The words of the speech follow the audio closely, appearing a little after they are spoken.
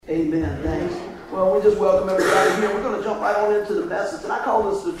Amen. Thanks. Well, we just welcome everybody here. We're going to jump right on into the message. And I call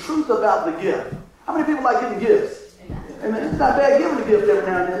this the truth about the gift. How many people like giving gifts? Amen. It's not bad giving a gift every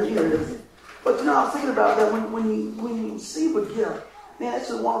now and then either, is it? But you know, I was thinking about that when you receive a gift. Man, it's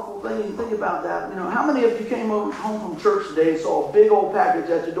a wonderful thing. You think about that. You know, how many of you came home from church today and saw a big old package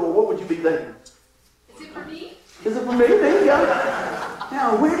at your door? What would you be thinking? Is it for me? Is it for me? There you go.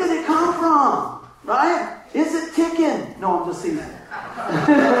 Now, where did it come from? Right? Is it ticking? No, I'm just teasing.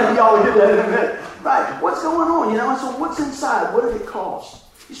 Y'all will get that in a minute. Right. What's going on? You know, and so what's inside? What did it cost?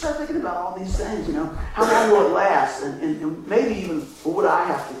 You start thinking about all these things, you know. How long will it last? And maybe even, well, what do I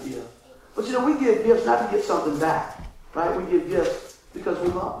have to give? But you know, we give gifts not to get something back. Right? We give gifts because we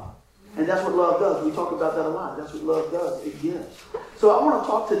love. And that's what love does. We talk about that a lot. That's what love does. It gives. So I want to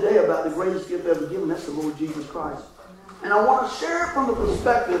talk today about the greatest gift ever given. That's the Lord Jesus Christ. And I want to share it from the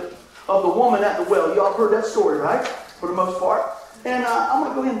perspective of the woman at the well. Y'all have heard that story, right? For the most part. And I'm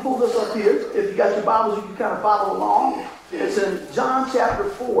going to go ahead and pull this up here. If you got your Bibles, you can kind of follow along. It's in John chapter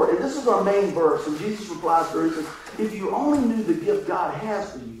 4. And this is our main verse. And Jesus replies to her. He says, if you only knew the gift God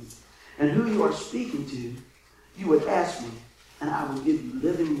has for you and who you are speaking to, you would ask me, and I will give you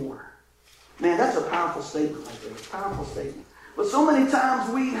living water. Man, that's a powerful statement right there. A powerful statement. But so many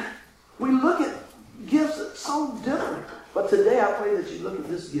times we look at gifts that's so different. But today I pray that you look at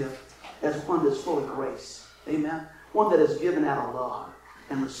this gift as one that's full of grace. Amen. One that is given out of love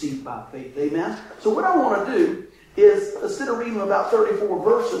and received by faith. Amen. So what I want to do is, instead of reading about 34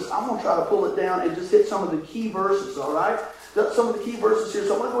 verses, I'm going to try to pull it down and just hit some of the key verses, all right? Some of the key verses here.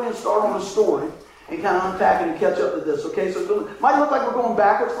 So I'm going to go ahead and start on the story and kind of unpack it and catch up to this, okay? So it might look like we're going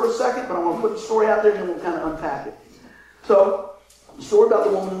backwards for a second, but I'm going to put the story out there and then we'll kind of unpack it. So, the story about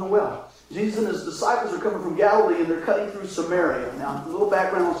the woman in the well. Jesus and his disciples are coming from Galilee and they're cutting through Samaria. Now, a little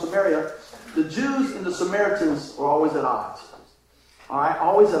background on Samaria. The Jews and the Samaritans are always at odds. All right?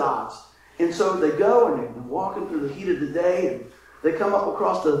 Always at odds. And so they go and they're walking through the heat of the day and they come up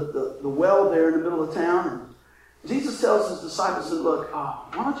across the well there in the middle of town. And Jesus tells his disciples, look, why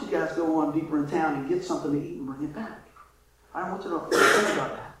don't you guys go on deeper in town and get something to eat and bring it back? I want you to think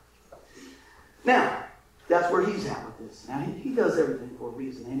about that. Now, that's where he's at with this. Now, he does everything for a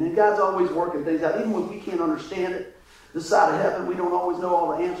reason. Amen. God's always working things out. Even when we can't understand it, this side of heaven, we don't always know all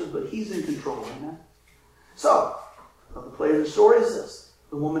the answers, but he's in control. Amen. So, the play of the story is this.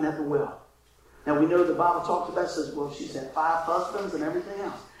 The woman at the well. Now, we know the Bible talks about, says, well, she's had 5 husbands and everything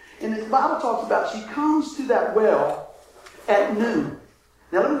else. And the Bible talks about she comes to that well at noon.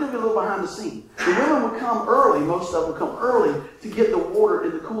 Now, let me give you a little behind the scene. The women would come early, most of them would come early to get the water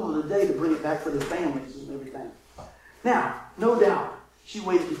in the cool of the day to bring it back for their families and everything. Now, no doubt, she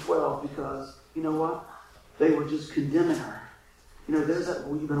waited to 12 because, you know what? They were just condemning her. You know, there's that,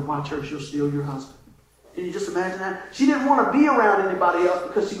 well, you better watch her, she'll steal your husband. Can you just imagine that? She didn't want to be around anybody else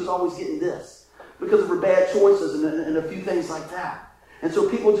because she was always getting this. Because of her bad choices and a few things like that. And so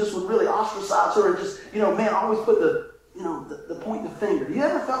people just would really ostracize her and just, you know, man, always put the point the finger. You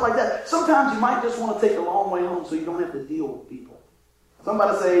ever felt like that? Sometimes you might just want to take a long way home so you don't have to deal with people.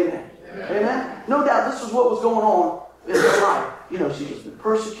 Somebody say amen. Amen. Amen? No doubt this is what was going on in her life. You know, she's just been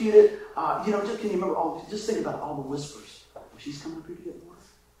persecuted. Just can you remember, just think about all the whispers. She's coming up here to get water.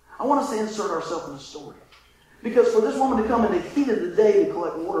 I want us to insert ourselves in the story. Because for this woman to come in the heat of the day to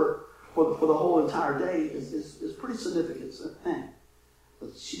collect water for the whole entire day is pretty significant thing.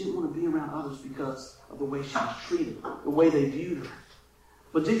 But she didn't want to be around others because of the way she was treated, the way they viewed her.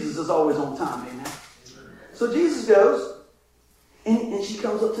 But Jesus is always on time, amen? So Jesus goes, and she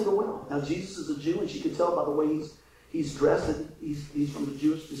comes up to the well. Now, Jesus is a Jew, and she can tell by the way he's dressed that he's from the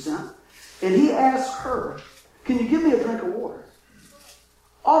Jewish descent. And he asks her, can you give me a drink of water?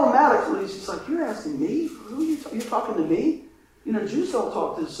 Automatically, she's like, you're asking me? Who are you you're talking to me? You know, Jews don't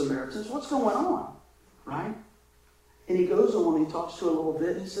talk to the Samaritans. What's going on? Right? And he goes on and he talks to her a little bit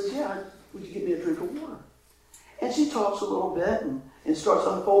and he says, yeah, would you give me a drink of water? And she talks a little bit and starts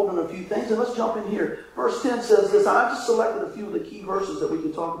unfolding a few things. And let's jump in here. Verse 10 says this. I just selected a few of the key verses that we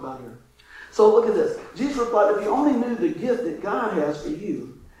can talk about here. So look at this. Jesus replied, if you only knew the gift that God has for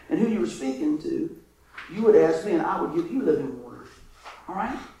you and who you were speaking to, you would ask me and I would give you living water. All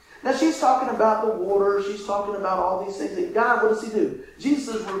right? Now she's talking about the water. She's talking about all these things. And God, what does he do?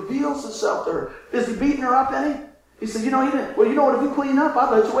 Jesus reveals himself to her. Is he beating her up any? He said, you know what, if you clean up,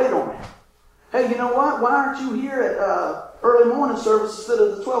 I'll let you wait on me. Hey, you know what? Why aren't you here at early morning service instead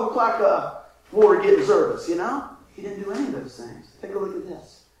of the 12 o'clock water getting service, you know? He didn't do any of those things. Take a look at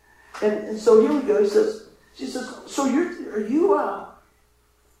this. And so here we go. She says, so are you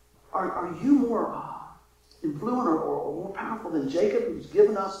more influent or more powerful than Jacob, who's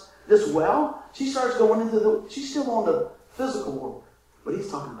given us this well? She starts going into she's still on the physical world. But he's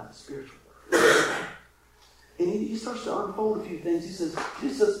talking about the spiritual. And he starts to unfold a few things. Jesus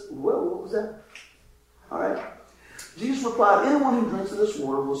says, well, what was that? All right. Jesus replied, anyone who drinks of this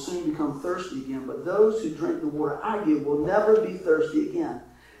water will soon become thirsty again, but those who drink the water I give will never be thirsty again.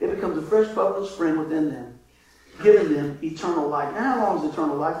 It becomes a fresh bubbling spring within them, giving them eternal life. Now, how long is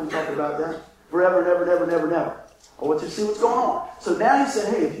eternal life? We talk about that. Forever and ever and ever and ever and ever. I want you to see what's going on. So now he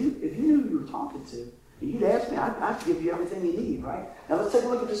said, hey, if you knew who you were talking to, and you'd ask me, I'd give you everything you need, right? Now let's take a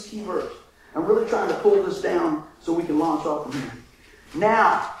look at this key verse. I'm really trying to pull this down so we can launch off from here.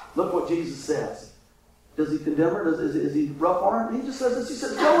 Now, look what Jesus says. Does he condemn her? Is he rough on her? He just says this. He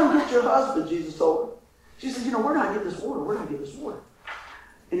says, go and get your husband, Jesus told her. She says, where do I get this water? Where do I get this water?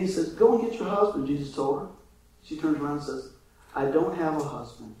 And he says, go and get your husband, Jesus told her. She turns around and says, I don't have a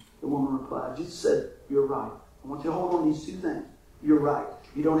husband. The woman replied. Jesus said, you're right. I want you to hold on to these two things. You're right.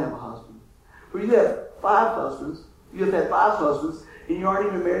 You don't have a husband. For you have 5 husbands. You have had 5 husbands, and you aren't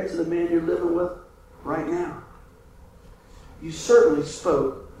even married to the man you're living with right now. You certainly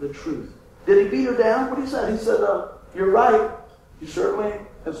spoke the truth. Did he beat her down? What did he say? He said, you're right. You certainly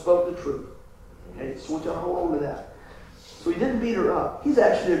have spoke the truth. Okay, just want you to hold on to that. So he didn't beat her up. He's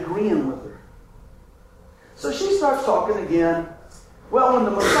actually agreeing with her. So she starts talking again. Well, when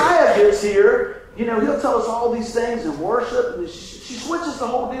the Messiah gets here, he'll tell us all these things in worship. And she switches the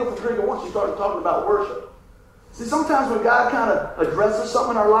whole deal from drinking once she started talking about worship. See, sometimes when God kind of addresses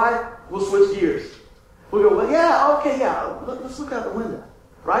something in our life, we'll switch gears. We'll go, well, yeah, okay, yeah, let's look out the window.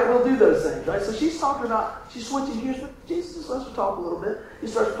 Right? We'll do those things, right? So she's switching gears, but Jesus just lets her talk a little bit. He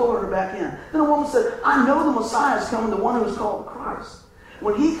starts pulling her back in. Then a woman said, I know the Messiah is coming, the one who is called Christ.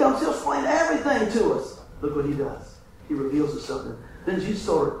 When he comes, he'll explain everything to us. Look what he does. He reveals himself to her. Then Jesus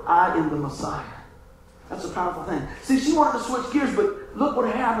told her, I am the Messiah. That's a powerful thing. See, she wanted to switch gears, but look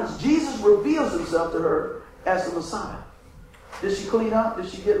what happens. Jesus reveals himself to her as the Messiah. Did she clean up? Did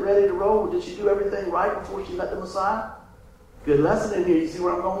she get ready to roll? Or did she do everything right before she met the Messiah? Good lesson in here. You see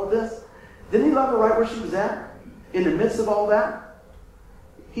where I'm going with this? Didn't he love her right where she was at? In the midst of all that?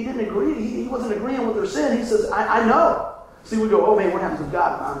 He didn't agree. He wasn't agreeing with her sin. He says, I know. See, we go, oh man, what happens if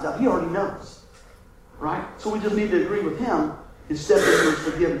God finds out? He already knows. Right? So we just need to agree with him instead of his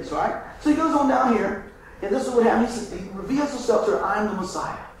forgiveness. Right? So he goes on down here. And this is what happens. He says, he reveals himself to her, I am the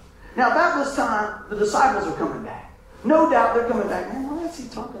Messiah. Now, about this time, the disciples are coming back. No doubt they're coming back. Man, why is he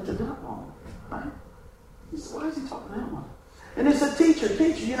talking to that woman? Right? He said, why is he talking to that woman? And they said, teacher,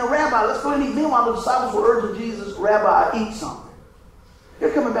 Rabbi, let's go and eat. Meanwhile, the disciples were urging Jesus, Rabbi, eat something.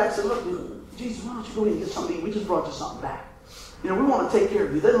 They're coming back and said, look, Jesus, why don't you go ahead and get something to eat? We just brought you something back. We want to take care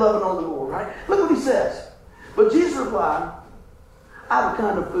of you. They're loving on the Lord, right? Look what he says. But Jesus replied, I have a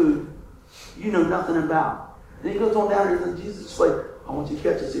kind of food you know nothing about. Then he goes on down here and Jesus explains, I want you to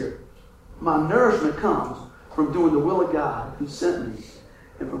catch this here. My nourishment comes from doing the will of God who sent me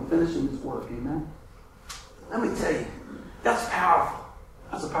and from finishing his work. Amen? Let me tell you, that's powerful.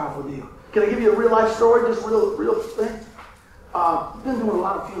 That's a powerful deal. Can I give you a real life story? Just real thing? I've been doing a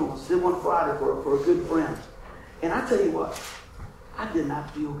lot of funerals. Did one Friday for a good friend. And I tell you what, I did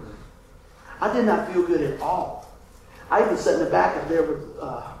not feel good. I did not feel good at all. I even sat in the back up there with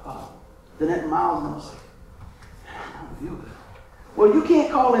Danette and Miles, and I was like, I don't feel good. Well, you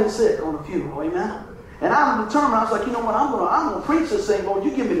can't call in sick on a funeral, amen? And I'm determined. I was like, you know what? I'm going to preach this thing, Lord.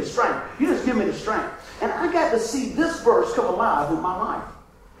 You give me the strength. You just give me the strength. And I got to see this verse come alive in my life.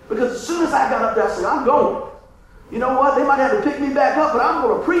 Because as soon as I got up there, I said, I'm going. You know what? They might have to pick me back up, but I'm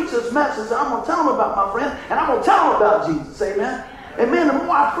going to preach this message. And I'm going to tell them about my friend, and I'm going to tell them about Jesus. Amen? And man, the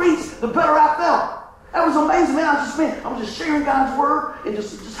more I preached, the better I felt. That was amazing, man. I was just sharing God's word and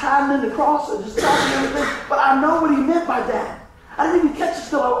just hiding in the cross and just talking everything. But I know what he meant by that. I didn't even catch it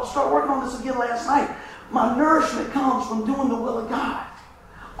till I started working on this again last night. My nourishment comes from doing the will of God.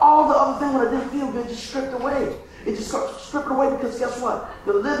 All the other thing when I didn't feel good just stripped away. It just started stripping away because guess what?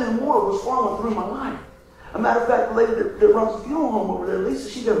 The living water was flowing through my life. A matter of fact, the lady that runs the funeral home over there, Lisa,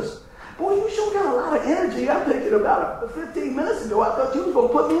 she goes, boy, you sure got a lot of energy. I'm thinking about it 15 minutes ago. I thought you was going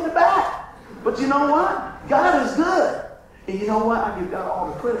to put me in the back. But you know what? God is good. And you know what? I give God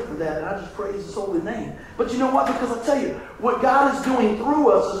all the credit for that. And I just praise his holy name. But you know what? Because I tell you, what God is doing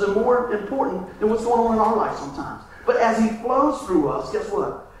through us is more important than what's going on in our life sometimes. But as he flows through us, guess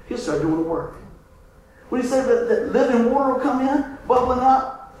what? He'll start doing the work. When he said that living water will come in, bubbling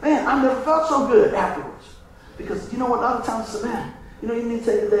up, man, I never felt so good afterwards. Because you know what? A lot of times I say, man, you need to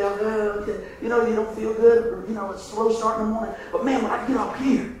take a day off. Okay. You don't feel good. Or, it's slow start in the morning. But man, when I get up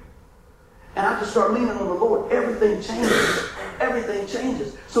here, and I just start leaning on the Lord, everything changes. Everything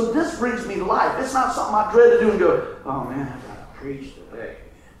changes. So this brings me life. It's not something I dread to do and go, oh man, I got to preach today.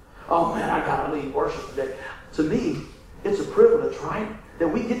 Oh man, I got to lead worship today. To me, It's a privilege, right? That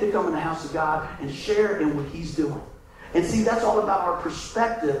we get to come in the house of God and share in what He's doing. And see, that's all about our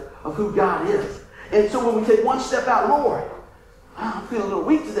perspective of who God is. And so when we take one step out, Lord, I'm feeling a little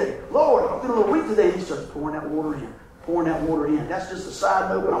weak today. Lord, I'm feeling a little weak today. And He starts pouring that water in. Pouring that water in. That's just a side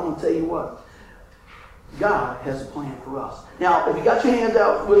note, but I'm going to tell you what. God has a plan for us. Now, if you got your hands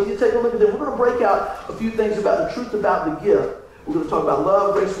out, will you take a look at this? We're going to break out a few things about the truth about the gift. We're going to talk about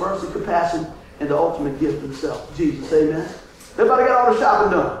love, grace, mercy, compassion, and the ultimate gift Himself, Jesus. Amen. Everybody got all the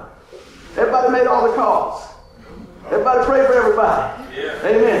shopping done. Everybody made all the calls. Everybody pray for everybody. Yeah.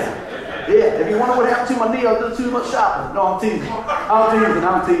 Amen. Yeah, if you wonder what happened to my knee, I did too much shopping. No, I'm teasing.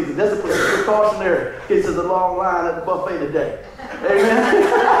 I'm teasing. That's a precautionary in case there's a long line at the buffet today. Amen.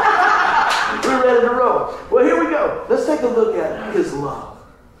 We're ready to roll. Well, here we go. Let's take a look at His love.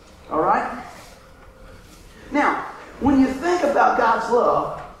 All right? Now, when you think about God's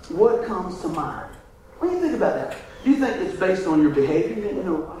love, what comes to mind? When you think about that, do you think it's based on your behavior? You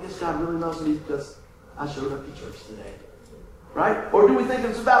know, I guess God really loves me because I showed up to church today. Right? Or do we think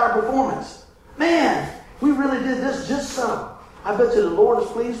it's about our performance? Man, we really did this just so. I bet you the Lord is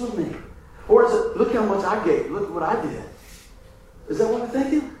pleased with me. Or is it, look how much I gave. Look at what I did. Is that what we're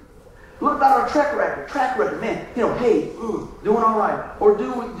thinking? What about our track record? Man, you know, hey, doing all right. Or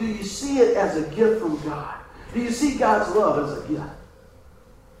do you see it as a gift from God? Do you see God's love as a gift?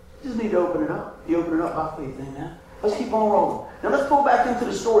 You just need to open it up. You open it up by faith, amen? Let's keep on rolling. Now let's pull back into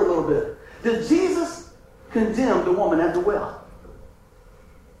the story a little bit. Did Jesus condemn the woman at the well?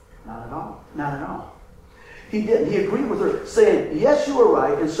 Not at all. Not at all. He didn't. He agreed with her, saying, yes, you are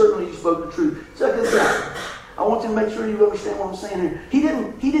right, and certainly you spoke the truth. Check this out. I want you to make sure you understand what I'm saying here. He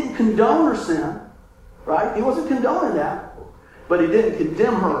didn't condone her sin, right? He wasn't condoning that, but he didn't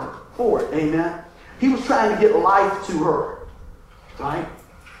condemn her for it. Amen? He was trying to get life to her, right?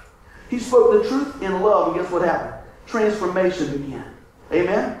 He spoke the truth in love, and guess what happened? Transformation began.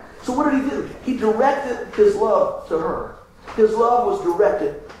 Amen? So what did he do? He directed his love to her. His love was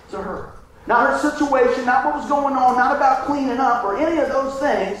directed to her. Not her situation, not what was going on, not about cleaning up or any of those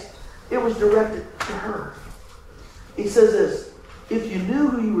things. It was directed to her. He says this, if you knew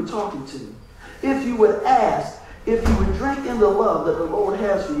who you were talking to, if you would ask, if you would drink in the love that the Lord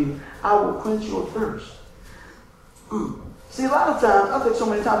has for you, I will quench your thirst. See, a lot of times, I think so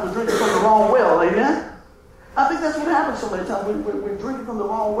many times we're drinking from the wrong well, amen? I think that's what happens so many times. We're drinking from the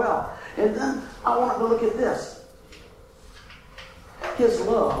wrong well. And then I want to look at this. His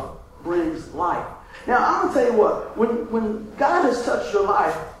love brings life. Now, I'm going to tell you what. When God has touched your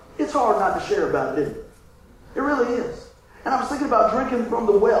life, it's hard not to share about it, isn't it? It really is. And I was thinking about drinking from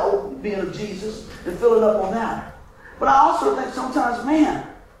the well, being of Jesus, and filling up on that. But I also think sometimes, man,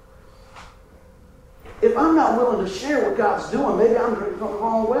 if I'm not willing to share what God's doing, maybe I'm drinking from the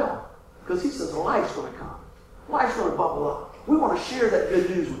wrong well. Because He says life's going to come. Life's going to bubble up. We want to share that good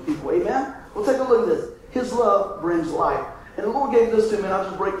news with people. Amen? Well, take a look at this. His love brings life. And the Lord gave this to me, and I'll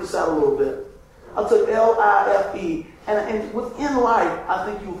just break this out a little bit. I took L-I-F-E. And within life, I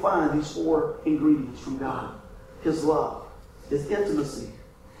think you'll find these 4 ingredients from God. His love, His intimacy,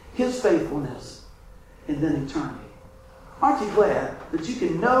 His faithfulness, and then eternity. Aren't you glad that you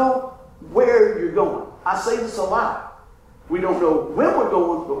can know where you're going? I say this a lot. We don't know when we're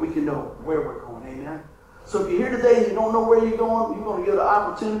going, but we can know where we're going. Amen? So if you're here today and you don't know where you're going, you're going to get an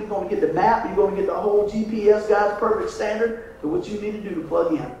opportunity, you're going to get the map, you're going to get the whole GPS, God's perfect standard, to what you need to do to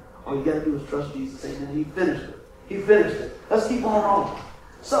plug in. All you got to do is trust Jesus. Amen. He finished it. He finished it. Let's keep on rolling.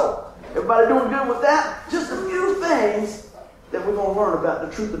 So, everybody doing good with that? Just a few things that we're going to learn about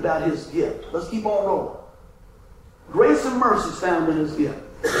the truth about His gift. Let's keep on rolling. Grace and mercy is found in His gift.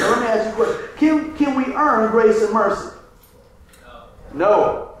 Now, let me ask you a question. Can we earn grace and mercy?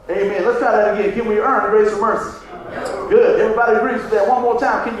 No. Amen. Let's try that again. Can we earn grace and mercy? No. Good. Everybody agrees with that. One more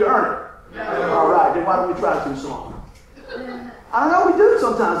time. Can you earn it? No. All right. Then why don't we try too long? I don't know. We do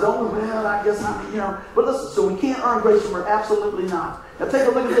sometimes, don't we? Well, I guess not. But listen. So we can't earn grace and mercy. Absolutely not. Now take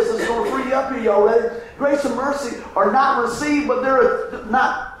a look at this. It's going to free you up here, y'all. Ready? Grace and mercy are not received, but they're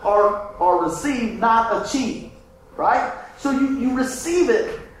not are received, not achieved. Right? So you receive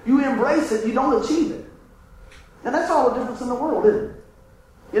it, you embrace it, you don't achieve it. And that's all the difference in the world, isn't it?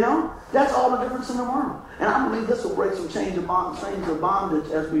 You know? That's all the difference in the world. And I believe this will break some chains of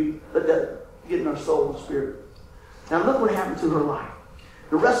bondage as we let that get in our soul and spirit. Now look what happened to her life.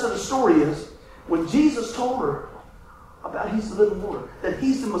 The rest of the story is when Jesus told her about He's the living water, that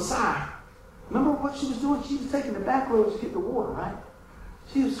He's the Messiah. Remember what she was doing? She was taking the back roads to get the water, right?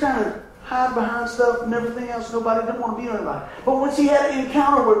 She was trying to hide behind stuff and everything else. Nobody didn't want to be with anybody. But when she had an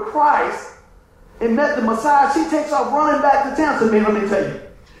encounter with Christ and met the Messiah, she takes off running back to town. So, man, let me tell you,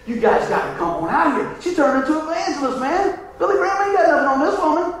 You guys got to come on out here. She turned into an evangelist, man. Billy Graham ain't got nothing on this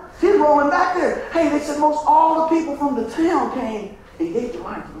woman. She's rolling back there. Hey, they said most all the people from the town came and gave their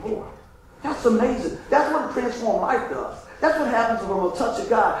life to the Lord. That's amazing. That's what a transformed life does. That's what happens from a touch of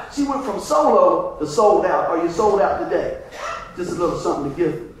God. She went from solo to sold out. Are you sold out today? Just a little something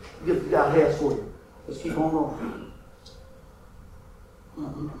to give God has for you. Let's keep on rolling.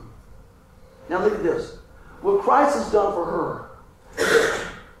 Now look at this. What Christ has done for her,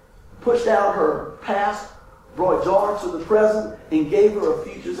 pushed out her past, brought joy to the present, and gave her a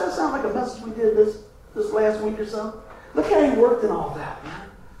future. Does that sound like a message we did this last week or so? Look how he worked in all that, man.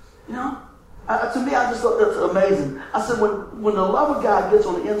 You know? To me, I just thought that's amazing. I said, when the love of God gets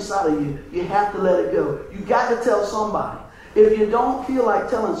on the inside of you, you have to let it go. You got to tell somebody. If you don't feel like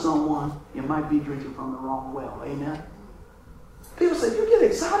telling someone, you might be drinking from the wrong well. Amen? People say, you get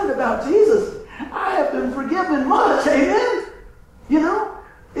excited about Jesus. I have been forgiven much. Amen? You know?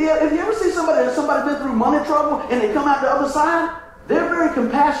 If you ever see somebody's been through money trouble and they come out the other side, they're very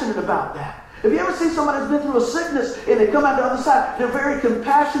compassionate about that. If you ever see somebody who's been through a sickness and they come out the other side, they're very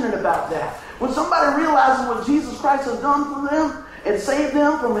compassionate about that. When somebody realizes what Jesus Christ has done for them and saved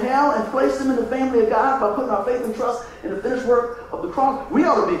them from hell and placed them in the family of God by putting our faith and trust in the finished work of the cross, we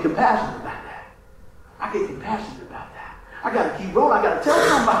ought to be compassionate about that. I get compassionate about that. I got to keep rolling. I got to tell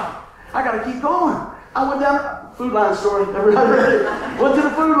somebody. I got to keep going. I went down Food Line story. Everybody ready? Went to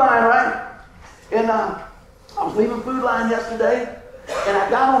the Food Line, right? And I was leaving Food Line yesterday. And I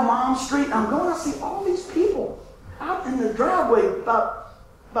got on Mom Street, and I'm going to see all these people out in the driveway,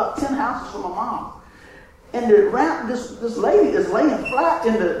 about 10 houses from my mom. And this lady is laying flat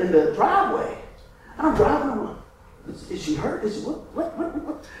in the driveway. And I'm driving, is she hurt? Is she what?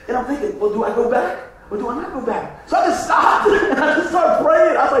 And I'm thinking, well, do I go back? Or do I not go back? So I just stopped, and I just started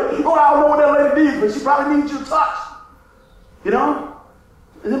praying. I was like, oh, I don't know what that lady needs, but she probably needs your touch. You know?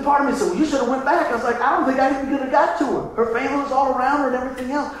 And then part of me said, well, you should have went back. I was like, I don't think I even could have got to her. Her family was all around her and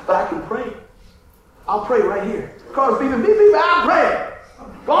everything else. But I can pray. I'll pray right here. Cars beeping, beep, beep, I'll pray.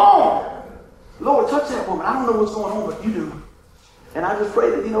 Go on. Lord, touch that woman. I don't know what's going on, but you do. And I just pray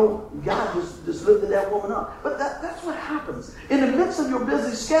that, God just lifted that woman up. But that's what happens. In the midst of your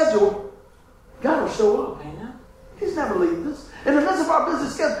busy schedule, God will show up. Amen. He's never leaving us. In the midst of our busy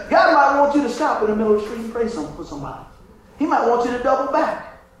schedule, God might want you to stop in the middle of the street and pray for somebody. He might want you to double back.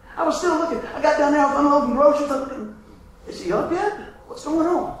 I was still looking. I got down there, I was unloading groceries. I'm looking, is she up yet? What's going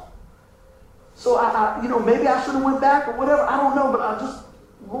on? So I maybe I should have went back or whatever. I don't know, but I just,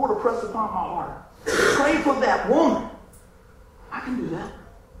 Lord, impressed upon my heart. Pray for that woman. I can do that.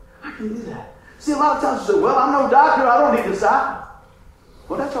 I can do that. See, a lot of times you say, well, I'm no doctor. I don't need to stop.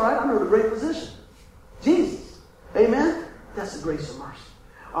 Well, that's all right. I know the great physician. Jesus. Amen? That's the grace of mercy.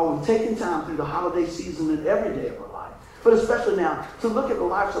 Are we taking time through the holiday season and every day of our life, but especially now, to look at the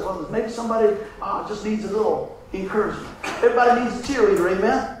lives of others? Maybe somebody just needs a little encouragement. Everybody needs a cheerleader,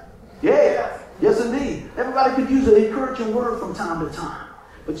 amen? Yeah. Yes, indeed. Everybody could use an encouraging word from time to time.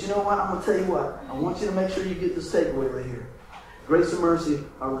 But you know what? I'm going to tell you what. I want you to make sure you get this takeaway right here. Grace and mercy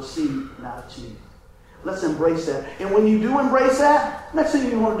are received, not achieved. Let's embrace that. And when you do embrace that, next thing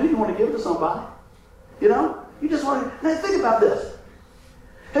you want to do, you want to give it to somebody. You know? You just want to... Now, think about this.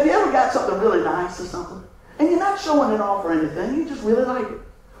 Have you ever got something really nice or something? And you're not showing it off or anything. You just really like it.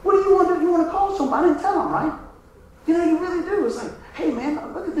 What do you want to do? You want to call somebody and tell them, right? You really do. It's like, hey,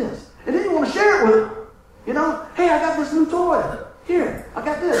 man, look at this. And then you want to share it with them. Hey, I got this new toy. Here, I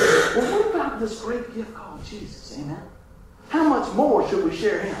got this. Well, what about this great gift called Jesus? Amen? How much more should we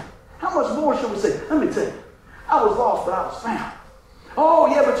share him? How much more should we say? Let me tell you. I was lost, but I was found. Oh,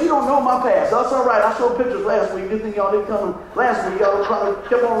 yeah, but you don't know my past. That's all right. I showed pictures last week. Good thing y'all didn't come last week. Y'all probably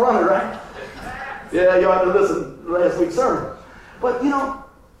kept on running, right? Yeah, y'all had to listen to last week's sermon. But,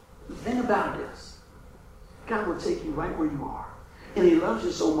 the thing about it is, God will take you right where you are. And he loves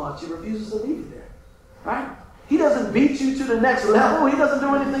you so much, he refuses to leave you there. Right? He doesn't beat you to the next level. He doesn't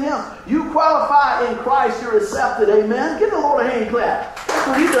do anything else. You qualify in Christ, you're accepted. Amen? Give the Lord a hand clap. That's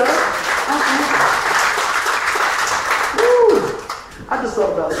what he does. I just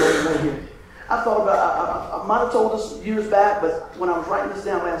thought about something right here. I thought about, I might have told this years back, but when I was writing this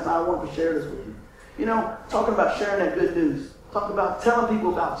down last night, I wanted to share this with you. Talking about sharing that good news. Talking about telling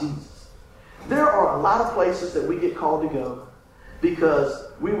people about Jesus. There are a lot of places that we get called to go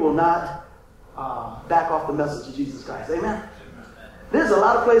because we will not back off the message of Jesus Christ. Amen? There's a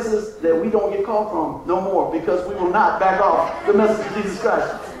lot of places that we don't get called from no more because we will not back off the message of Jesus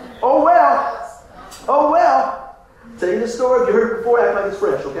Christ. Oh well. Tell you this story. If you heard it before, act like it's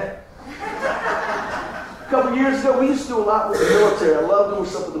fresh, okay? A couple years ago, we used to do a lot with the military. I love doing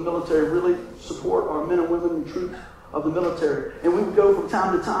stuff with the military, really support our men and women and troops of the military. And we would go from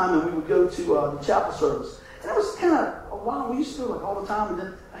time to time, and we would go to the chapel service. And it was kind of a while. We used to do it like all the time, and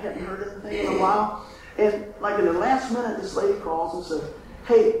then I hadn't heard anything in a while. And like in the last minute, this lady calls and said,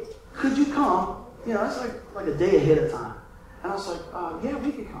 hey, could you come? You know, it's like a day ahead of time. And I was like, yeah,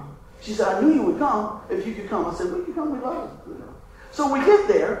 we could come. She said, I knew you would come if you could come. I said, we could come, we love you. So we get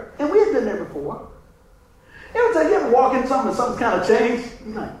there, and we had been there before. Every time you ever walk in something and something's kind of changed,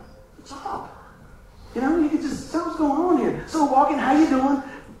 you're like, what's up? You know, you can just, something's going on here. So we walk in, how you doing?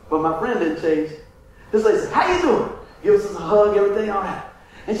 But my friend didn't change. This lady said, how you doing? Gives us a hug, everything, all that.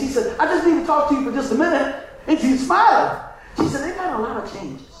 And she said, I just need to talk to you for just a minute. And she smiled. She said, they've had a lot of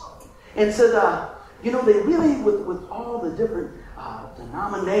changes. And said, you know, they really, with all the different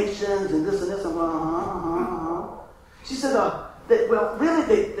denominations and this and this, and She said, well,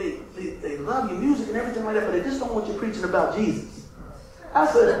 really, they love your music and everything like that, but they just don't want you preaching about Jesus. I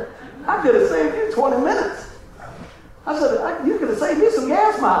said, I could have saved you 20 minutes. I said, you could have saved me some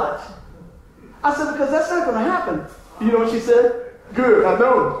gas mileage. I said, because that's not going to happen. You know what she said? Good, I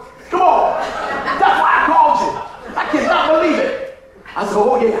know. Come on. That's why I called you. I cannot believe it. I said,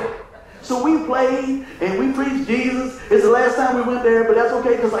 oh, yeah. So we played and we preached Jesus. It's the last time we went there, but that's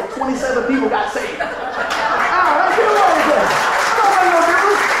okay because like 27 people got saved. All right, get away with that. Don't make no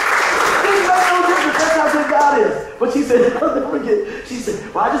difference. Didn't make no difference. That's how good God is. But she said, I'll never forget. She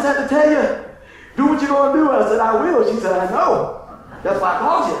said, well, I just have to tell you, do what you're going to do. I said, I will. She said, I know. That's why I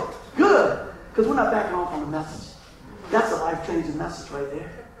called you. Good. Because we're not backing off on the message. That's a life-changing message right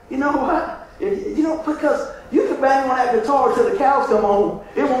there. You know what? You know, because you can bang on that guitar till the cows come home.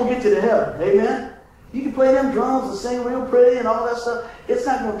 It won't get you to heaven. Amen? You can play them drums and sing real pretty and all that stuff. It's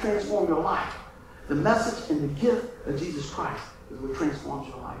not going to transform your life. The message and the gift of Jesus Christ is what transforms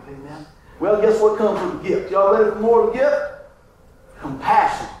your life. Amen? Well, guess what comes with the gift? Y'all ready for more of the gift?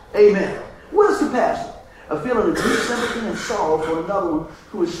 Compassion. Amen. What is compassion? A feeling of deep sympathy and sorrow for another one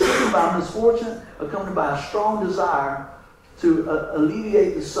who is stricken by misfortune, accompanied by a strong desire to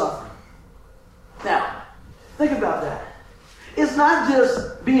alleviate the suffering. Now, think about that. It's not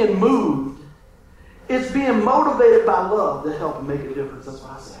just being moved. It's being motivated by love to help and make a difference. That's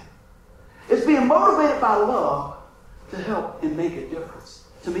what I say. It's being motivated by love to help and make a difference.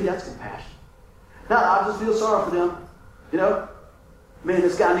 To me, that's compassion. Now, I just feel sorry for them. You know, man,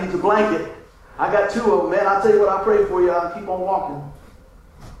 this guy needs a blanket. I got 2 of them, man. I'll tell you what, I pray for you. I'll keep on walking.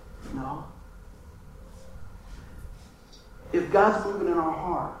 No. If God's moving in our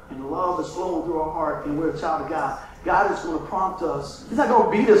heart and love is flowing through our heart and we're a child of God, God is going to prompt us. He's not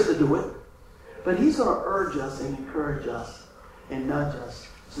going to beat us to do it, but He's going to urge us and encourage us and nudge us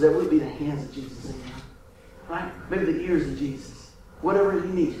so that we'll be the hands of Jesus. Amen. Right? Maybe the ears of Jesus. Whatever He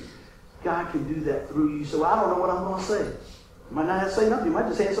needs. God can do that through you. So I don't know what I'm going to say. You might not have to say nothing. You might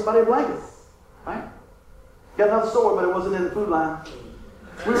just hand somebody a blanket. Right? Got another story, but it wasn't in the food line.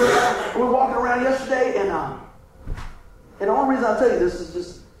 We were walking around yesterday, and the only reason I tell you this is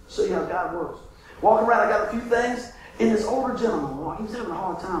just to show you how God works. Walking around, I got a few things, and this older gentleman, he was having a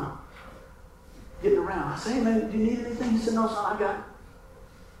hard time getting around. I said, hey, man, do you need anything? He said, no, son, I got it.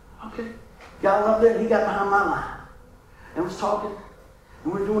 Okay. Got him up there, and he got behind my line. And was talking,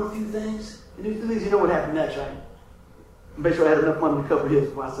 and we were doing a few things. And these things, you know what happened next, right? Make sure I had enough money to cover his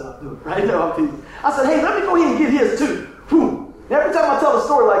before I said I'll do it. Right? No, I'm teasing. I said, hey, let me go ahead and get his too. Boom. Every time I tell a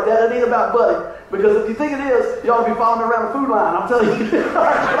story like that, it ain't about Buddy. Because if you think it is, y'all be following me around the food line. I'm telling you. But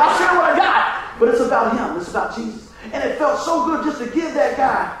I'll share what I got. But it's about Him. It's about Jesus. And it felt so good just to give that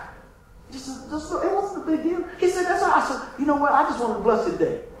guy. It wasn't a big deal. He said, that's all. I said, you know what? I just wanted to bless you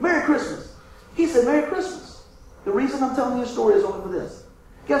today. Merry Christmas. He said, Merry Christmas. The reason I'm telling you a story is only for this.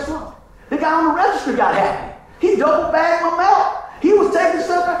 Guess what? The guy on the register got happy. He double bagged my milk. He was taking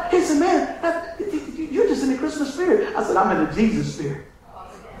stuff out. He said, man, you're just in the Christmas spirit. I said, I'm in the Jesus spirit.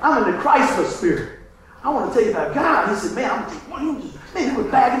 I'm in the Christmas spirit. I want to tell you about God. He said, man, he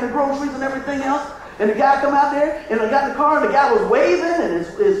was bagging the groceries and everything else. And the guy come out there, and I got in the car, and the guy was waving, and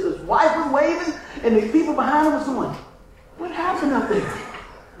his wife was waving, and the people behind him was going, what happened up there?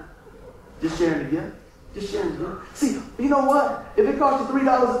 Just sharing the gift. Just sharing the gift. See, you know what? If it costs you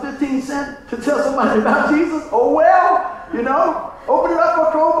 $3.15 to tell somebody about Jesus, oh well, you know, open it up for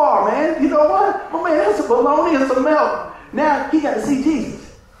a crowbar, man. You know what? Oh man, that's a bologna and some milk. Now he got to see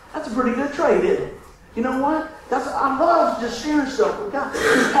Jesus. That's a pretty good trade, isn't it? You know what? I love just sharing stuff with God.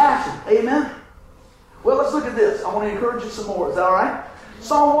 Compassion. Amen? Well, let's look at this. I want to encourage you some more. Is that all right?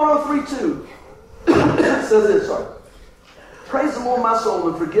 Psalm 103:2 says this, sorry. Praise the Lord, my soul,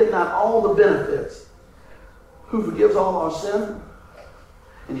 and forget not all the benefits. Who forgives all our sin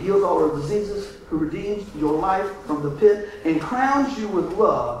and heals all our diseases, who redeems your life from the pit and crowns you with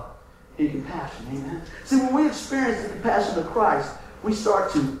love in compassion. Amen. See, when we experience the compassion of Christ, we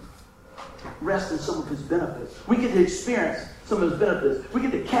start to rest in some of his benefits. We get to experience some of his benefits. We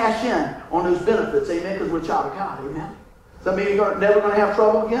get to cash in on those benefits. Amen. Because we're a child of God. Amen. Does that mean you're never going to have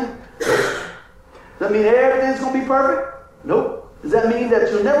trouble again? Does that mean everything's going to be perfect? Nope. Does that mean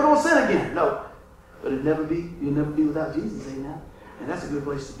that you're never going to sin again? No. But you'll never be without Jesus. Amen. And that's a good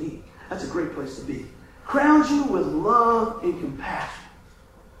place to be. That's a great place to be. Crowns you with love and compassion.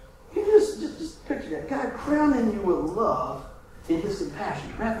 You just picture that. God crowning you with love and his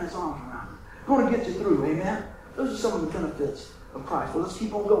compassion, wrapping his arms around you. Going to get you through. Amen. Those are some of the benefits of Christ. Well, let's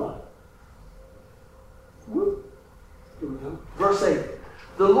keep on going. Whoop. Here we go. Verse 8.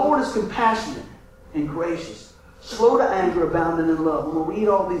 The Lord is compassionate and gracious, slow to anger, abounding in love. And we'll read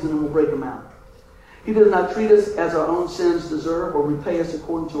all these and then we'll break them out. He does not treat us as our own sins deserve or repay us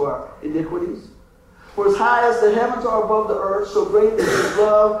according to our iniquities. For as high as the heavens are above the earth, so great is his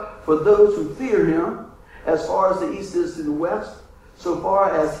love for those who fear him. As far as the east is to the west, so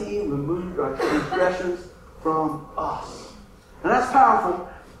far as he removed our transgressions from us. And that's powerful.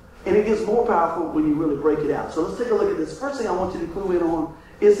 And it gets more powerful when you really break it out. So let's take a look at this. First thing I want you to clue in on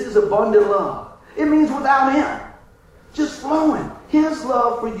is his abundant love. It means without end. Just flowing. His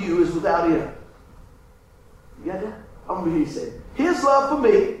love for you is without end. You got that? I'm going to hear you say it. His love for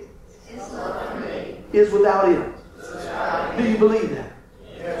me, is without end. Do you believe that?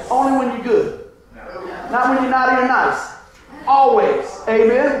 Yes. Only when you're good. No. Not when you're not even nice. Always.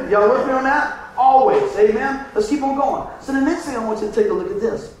 Amen. Y'all with me on that? Always. Amen. Let's keep on going. So the next thing I want you to take a look at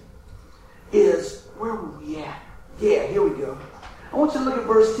this is, where were we at? Yeah, here we go. I want you to look at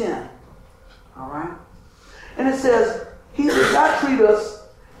verse 10. All right? And it says, he does not treat us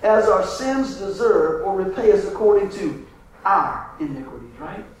as our sins deserve or repay us according to our iniquities,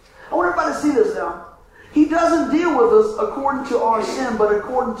 right? I want everybody to see this now. He doesn't deal with us according to our sin, but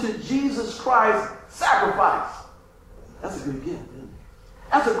according to Jesus Christ's sacrifice. That's a good gift, isn't it?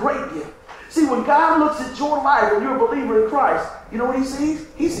 That's a great gift. See, when God looks at your life and you're a believer in Christ, you know what he sees?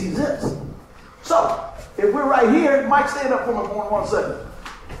 He sees this. So, if we're right here, Mike, stand up for me for 1 second.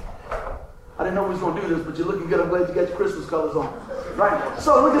 I didn't know we was going to do this, but you're looking good. I'm glad you got your Christmas colors on. Right?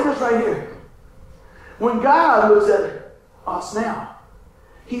 So, look at this right here. When God looks at us now,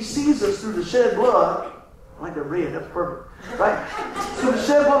 he sees us through the shed blood. I like that red. That's perfect. Right? Through the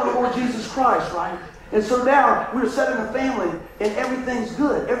shed blood of the Lord Jesus Christ, right? And so now we're set in a family and everything's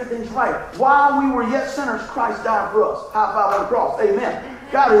good. Everything's right. While we were yet sinners, Christ died for us. High five on the cross. Amen.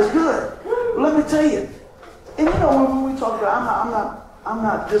 God is good. But let me tell you. And you know, when we talk about, I'm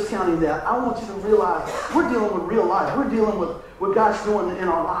not discounting that. I want you to realize we're dealing with real life. We're dealing with what God's doing in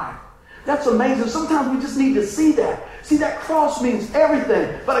our life. That's amazing. Sometimes we just need to see that. See, that cross means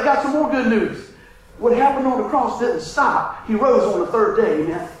everything. But I got some more good news. What happened on the cross didn't stop. He rose on the third day.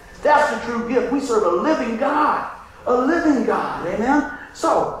 Amen. That's the true gift. We serve a living God. A living God. Amen.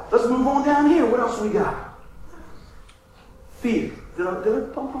 So, let's move on down here. What else we got? Fear. Did I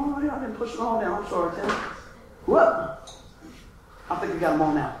pump on right here? I didn't push it all down. I'm sorry, Tim. What? I think we got them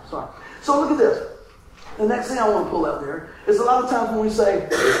all now. Sorry. So, look at this. The next thing I want to pull up there is a lot of times when we say,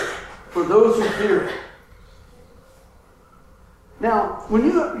 for those who fear him. Now, when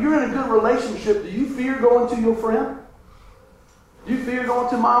you're in a good relationship, do you fear going to your friend? Do you fear going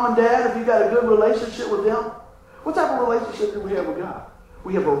to mom and dad if you got a good relationship with them? What type of relationship do we have with God?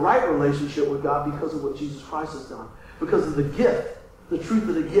 We have a right relationship with God because of what Jesus Christ has done. Because of the gift, the truth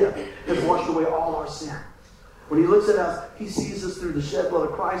of the gift has washed away all our sin. When he looks at us, he sees us through the shed blood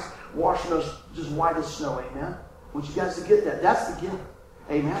of Christ, washing us just white as snow. Amen? I want you guys to get that. That's the gift.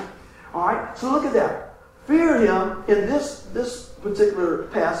 Amen? All right? So look at that. Fear him in this particular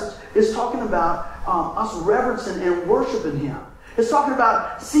passage is talking about us reverencing and worshiping him. It's talking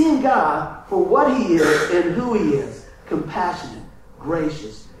about seeing God for what he is and who he is. Compassionate,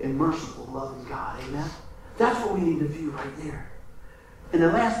 gracious, and merciful, loving God. Amen? That's what we need to view right there. And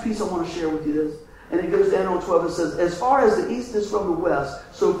the last piece I want to share with you is, and it goes down on 12, it says, as far as the east is from the west,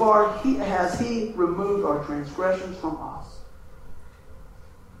 so far has he removed our transgressions from us.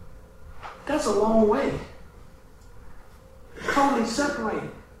 That's a long way. Totally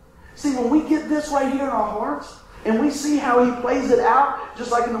separated. See, when we get this right here in our hearts, and we see how he plays it out,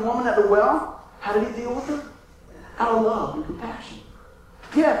 just like in the woman at the well, how did he deal with her? Out of love and compassion.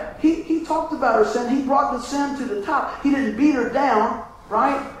 Yeah, he talked about her sin. He brought the sin to the top. He didn't beat her down,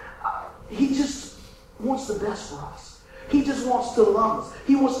 right? He just wants the best for us. He just wants to love us.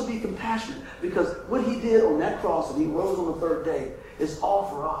 He wants to be compassionate because what he did on that cross and he rose on the third day is all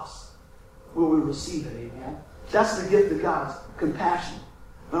for us. Will we receive it, amen? That's the gift of God's compassion.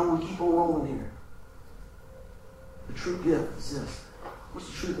 But I'm going to keep on rolling here. The true gift is this. What's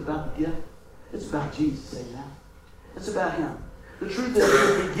the truth about the gift? It's about Jesus, amen. It's about Him. The truth is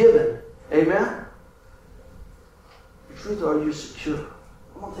you'll be given, amen. The truth is, are you secure?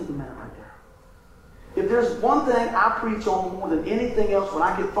 I'm going to take a minute right there. If there's one thing I preach on more than anything else, when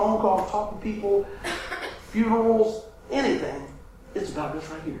I get phone calls, talk to people, funerals, anything, it's about this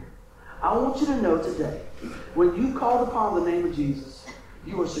right here. I want you to know today, when you called upon the name of Jesus,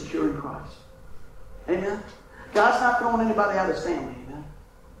 you are secure in Christ. Amen? God's not throwing anybody out of His family. Amen?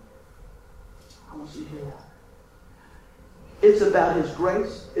 I want you to hear that. It's about His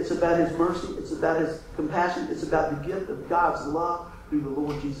grace. It's about His mercy. It's about His compassion. It's about the gift of God's love through the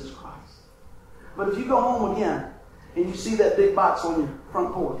Lord Jesus Christ. But if you go home again and you see that big box on your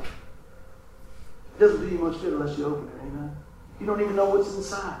front porch, it doesn't do you much good unless you open it. Amen? You don't even know what's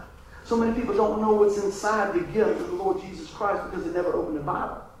inside. So many people don't know what's inside the gift of the Lord Jesus Christ because they never opened the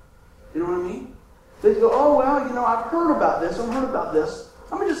Bible. You know what I mean? They go, oh, well, you know, I've heard about this. I've heard about this.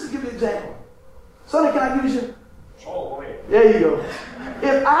 Let me just give you an example. Sonny, can I use you? Oh, wait. There you go.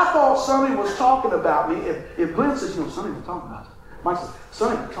 If I thought Sonny was talking about me, if Glenn says, you know, Sonny was talking about you. Mike says,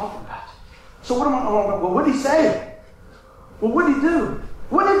 Sonny was talking about you. So what am I, well, what did he say? Well, what did he do?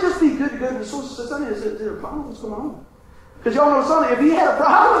 Wouldn't it just be good to go to the source and say, Sonny, is there a problem? What's going on? Because y'all know Sonny, if he had a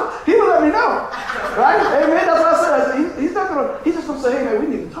problem, he would let me know. Right? Amen? That's what I said. He's just going to say, hey, man, we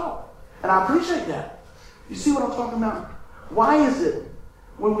need to talk. And I appreciate that. You see what I'm talking about? Why is it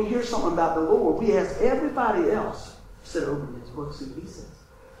when we hear something about the Lord, we ask everybody else, instead of opening His book, see what He says.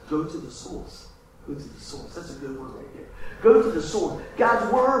 Go to the source. Go to the source. That's a good word right there. Go to the source.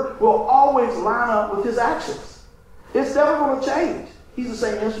 God's word will always line up with His actions. It's never going to change. He's the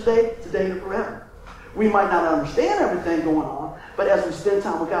same yesterday, today, and forever. We might not understand everything going on, but as we spend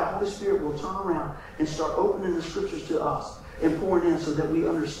time with God, Holy Spirit will turn around and start opening the scriptures to us and pouring in so that we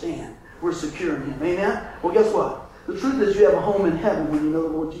understand. We're secure in Him. Amen? Well, guess what? The truth is you have a home in heaven when you know the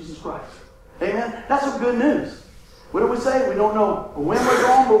Lord Jesus Christ. Amen? That's some good news. What do we say? We don't know when we're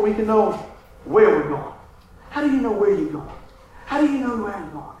going, but we can know where we're going. How do you know where you're going? How do you know where you're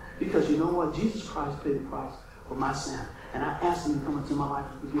going? Because you know what? Jesus Christ paid the price for my sin. And I asked Him to come into my life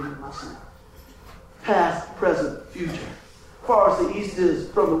and forgive me of my sin. Past, present, future. As far as the east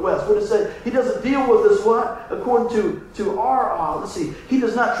is from the west. What does it say? He doesn't deal with us what? According to our, let's see. He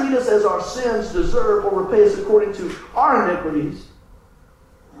does not treat us as our sins deserve or repay us according to our iniquities.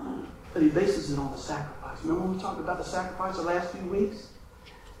 But He bases it on the sacrifice. Remember when we talked about the sacrifice the last few weeks?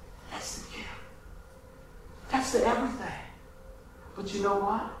 That's the gift. That's the everything. But you know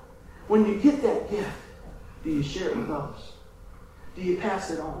what? When you get that gift, do you share it with others? Do you pass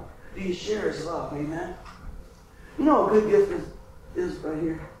it on? Do you share His love? Amen? You know what a good gift is right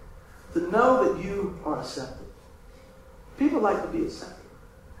here? To know that you are accepted. People like to be accepted.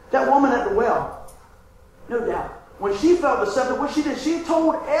 That woman at the well, no doubt, when she felt accepted, what she did, she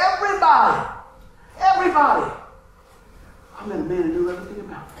told everybody, I met a man who knew everything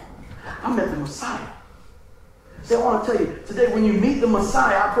about me. I met the Messiah. See, I want to tell you, today when you meet the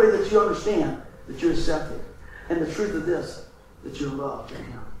Messiah, I pray that you understand that you're accepted. And the truth of this, that you're loved in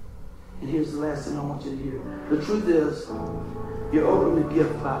Him. And here's the last thing I want you to hear. The truth is, you're open to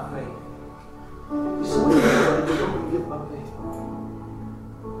gift by faith. You see, what do you mean by you're open to gift by faith?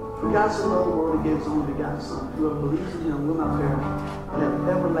 For God so loved the world, He gave His only begotten Son. Whoever believes in Him will not perish, but have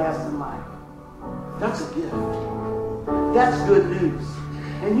everlasting life. That's a gift. That's good news.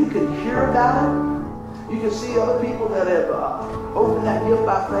 And you can hear about it. You can see other people that have opened that gift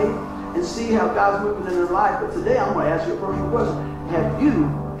by faith and see how God's moving in their life. But today I'm going to ask you a personal question. Have you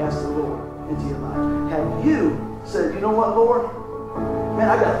asked the Lord into your life? Have you said, you know what, Lord? Man,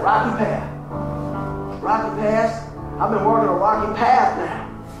 I got a rocky path. Rocky path. I've been working a rocky path now.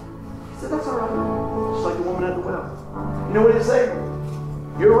 He said, that's all right. Just like the woman at the well. You know what he said?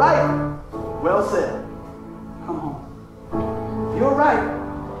 You're right. Well said. Come home. You're right.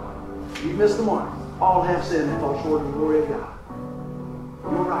 You missed the mark. All have sinned and fall short of the glory of God.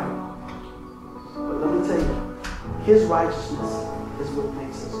 You're right. But let me tell you, His righteousness is what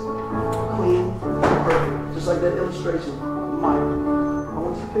makes us clean and perfect. Just like that illustration, Mike. I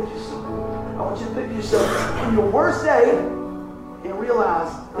want you to picture yourself. I want you to picture yourself on your worst day and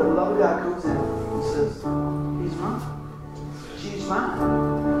realize that the love of God comes in and says, He's mine. She's mine.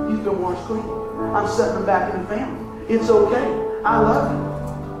 You've been washed clean. I'm setting them back in the family. It's okay. I love you.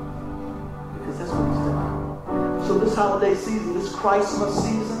 Because that's what He's done. So this holiday season, this Christmas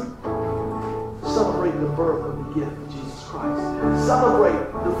season, celebrate the birth of the gift of Jesus Christ. Celebrate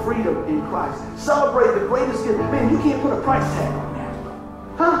the freedom in Christ. Celebrate the greatest gift. Man, you can't put a price tag on that.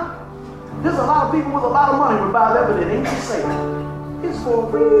 Huh? There's a lot of people with a lot of money would buy that, but it ain't for sale. It's for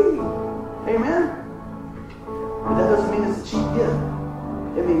free. Amen? But that doesn't mean it's a cheap gift.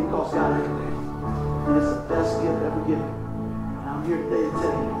 It may cost God everything. And it's the best gift ever given. And I'm here today to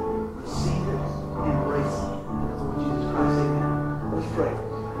tell you, receive it, embrace it. Lord Jesus Christ, amen. Let's pray.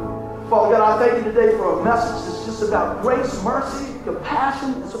 Father God, I thank you today for a message that's just about grace, mercy,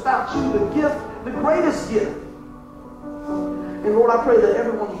 compassion. It's about you, the gift, the greatest gift. And Lord, I pray that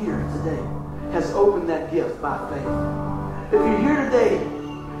everyone here today has opened that gift by faith. If you're here today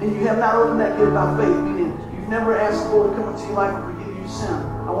and you have not opened that gift by faith, meaning you've never asked the Lord to come into your life and forgive you sin,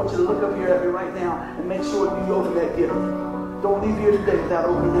 I want you to look up here at me right now and make sure you open that gift. Don't leave here today without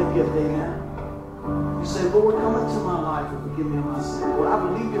opening that gift, amen. You say, Lord, come into my life and forgive me of my sin. Lord, I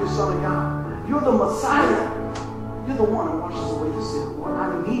believe you're the Son of God. You're the Messiah. You're the one who washes away the sin. Lord,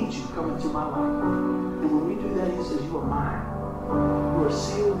 I need you to come into my life. And when we do that, he says, you are mine. You are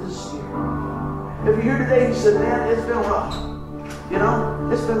sealed with his Spirit. If you're here today, you said, man, it's been rough. You know,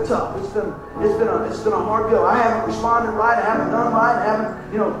 it's been tough. It's been a hard go. I haven't responded right. I haven't done right. I haven't,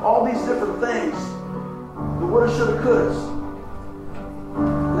 all these different things. The woulda, shoulda, couldas.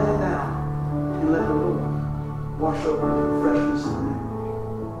 Lay it down and let the Lord wash over you with freshness and new.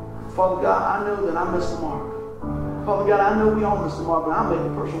 Father God, I know that I missed the mark. Father God, I know we all missed the mark, but I'm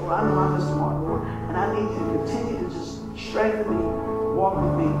making personal. I know I missed the mark, Lord. And I need you to continue to just strengthen me, walk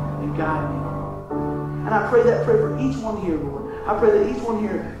with me, and guide me. And I pray that prayer for each one here, Lord. I pray that each one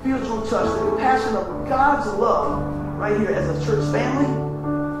here feels your touch, the compassion of God's love right here as a church family,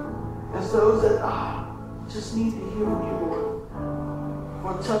 as those that just need to hear from you, Lord. For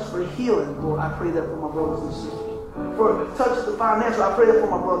a touch for healing, Lord, I pray that for my brothers and sisters. For a touch of the financial, I pray that for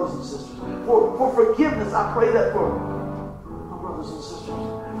my brothers and sisters. For forgiveness, I pray that for my brothers and sisters.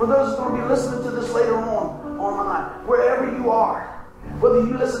 For those who are going to be listening to this later on online, wherever you are, whether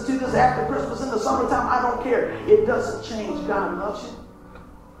you listen to this after Christmas in the summertime, I don't care. It doesn't change. God loves you.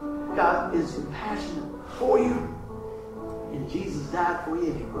 God is compassionate for you. And Jesus died for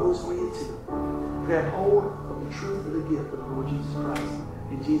you and he rose for you too. Grab hold of the truth of the gift of the Lord Jesus Christ.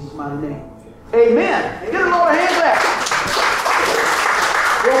 In Jesus' mighty name. Amen. Give the Lord a hand clap.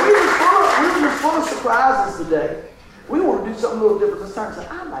 Well, we were just full of surprises today. We want to do something a little different this time. So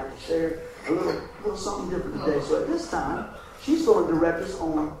I'd like to share a little something different today. So at this time, she's going to direct us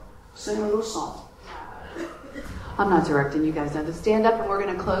on singing a little song. I'm not directing you guys now. To stand up and we're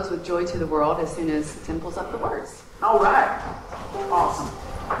going to close with Joy to the World as soon as Tim pulls up the words. All right. Awesome.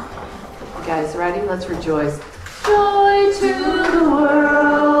 You guys ready? Let's rejoice. Joy to the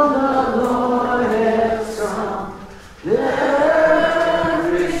world, the Lord has come. Let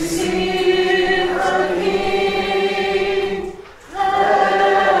every receive a King. Let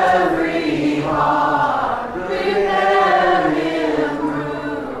every heart prepare him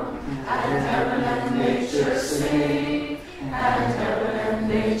room. And heaven and nature sing. And heaven and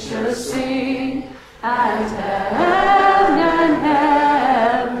nature sing. And heaven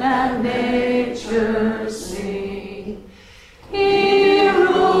and nature sing. He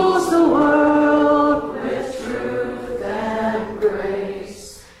rules the world with truth and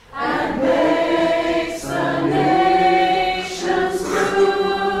grace, and makes the nations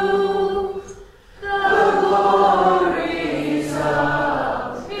rule. The glories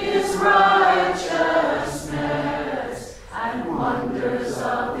of his righteousness, and wonders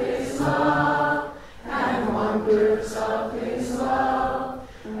of his love, and wonders of his